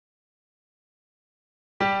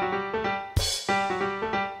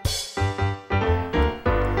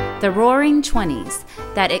The Roaring Twenties,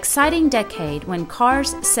 that exciting decade when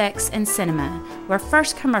cars, sex, and cinema were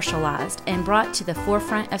first commercialized and brought to the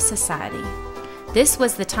forefront of society. This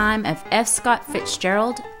was the time of F. Scott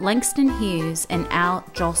Fitzgerald, Langston Hughes, and Al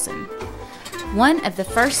Jolson. One of the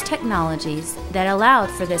first technologies that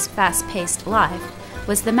allowed for this fast-paced life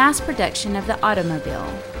was the mass production of the automobile.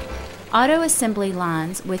 Auto assembly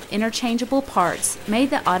lines with interchangeable parts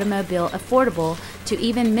made the automobile affordable to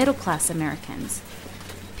even middle-class Americans.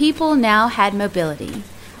 People now had mobility.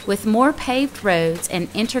 With more paved roads and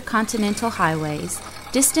intercontinental highways,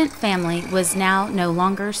 distant family was now no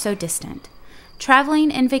longer so distant.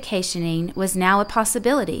 Traveling and vacationing was now a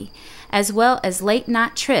possibility, as well as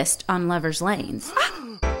late-night tryst on lovers' lanes.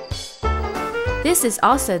 This is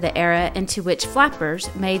also the era into which flappers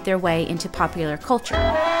made their way into popular culture.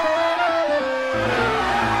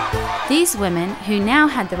 These women, who now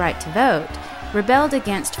had the right to vote, rebelled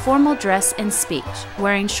against formal dress and speech,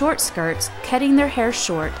 wearing short skirts, cutting their hair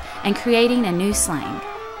short, and creating a new slang.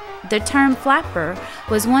 The term flapper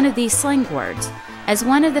was one of these slang words, as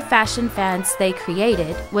one of the fashion fads they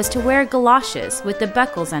created was to wear galoshes with the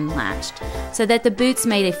buckles unlatched, so that the boots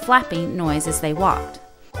made a flapping noise as they walked.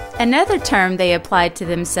 Another term they applied to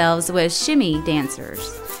themselves was shimmy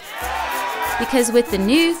dancers, because with the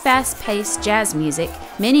new fast-paced jazz music,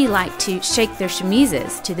 many liked to shake their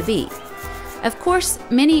chemises to the beat. Of course,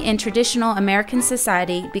 many in traditional American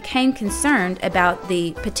society became concerned about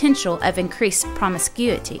the potential of increased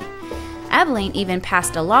promiscuity. Abilene even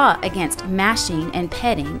passed a law against mashing and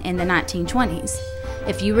petting in the 1920s.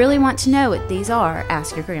 If you really want to know what these are,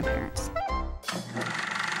 ask your grandparents.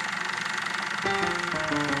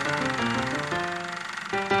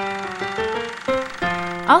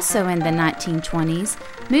 Also in the 1920s,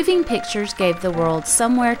 moving pictures gave the world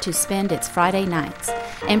somewhere to spend its Friday nights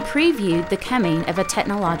and previewed the coming of a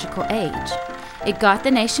technological age. It got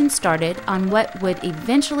the nation started on what would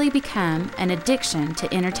eventually become an addiction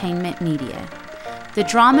to entertainment media. The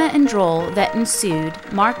drama and droll that ensued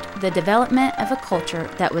marked the development of a culture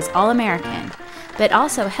that was all-American, but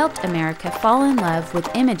also helped America fall in love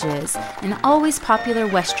with images and always popular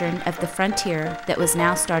Western of the frontier that was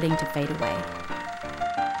now starting to fade away.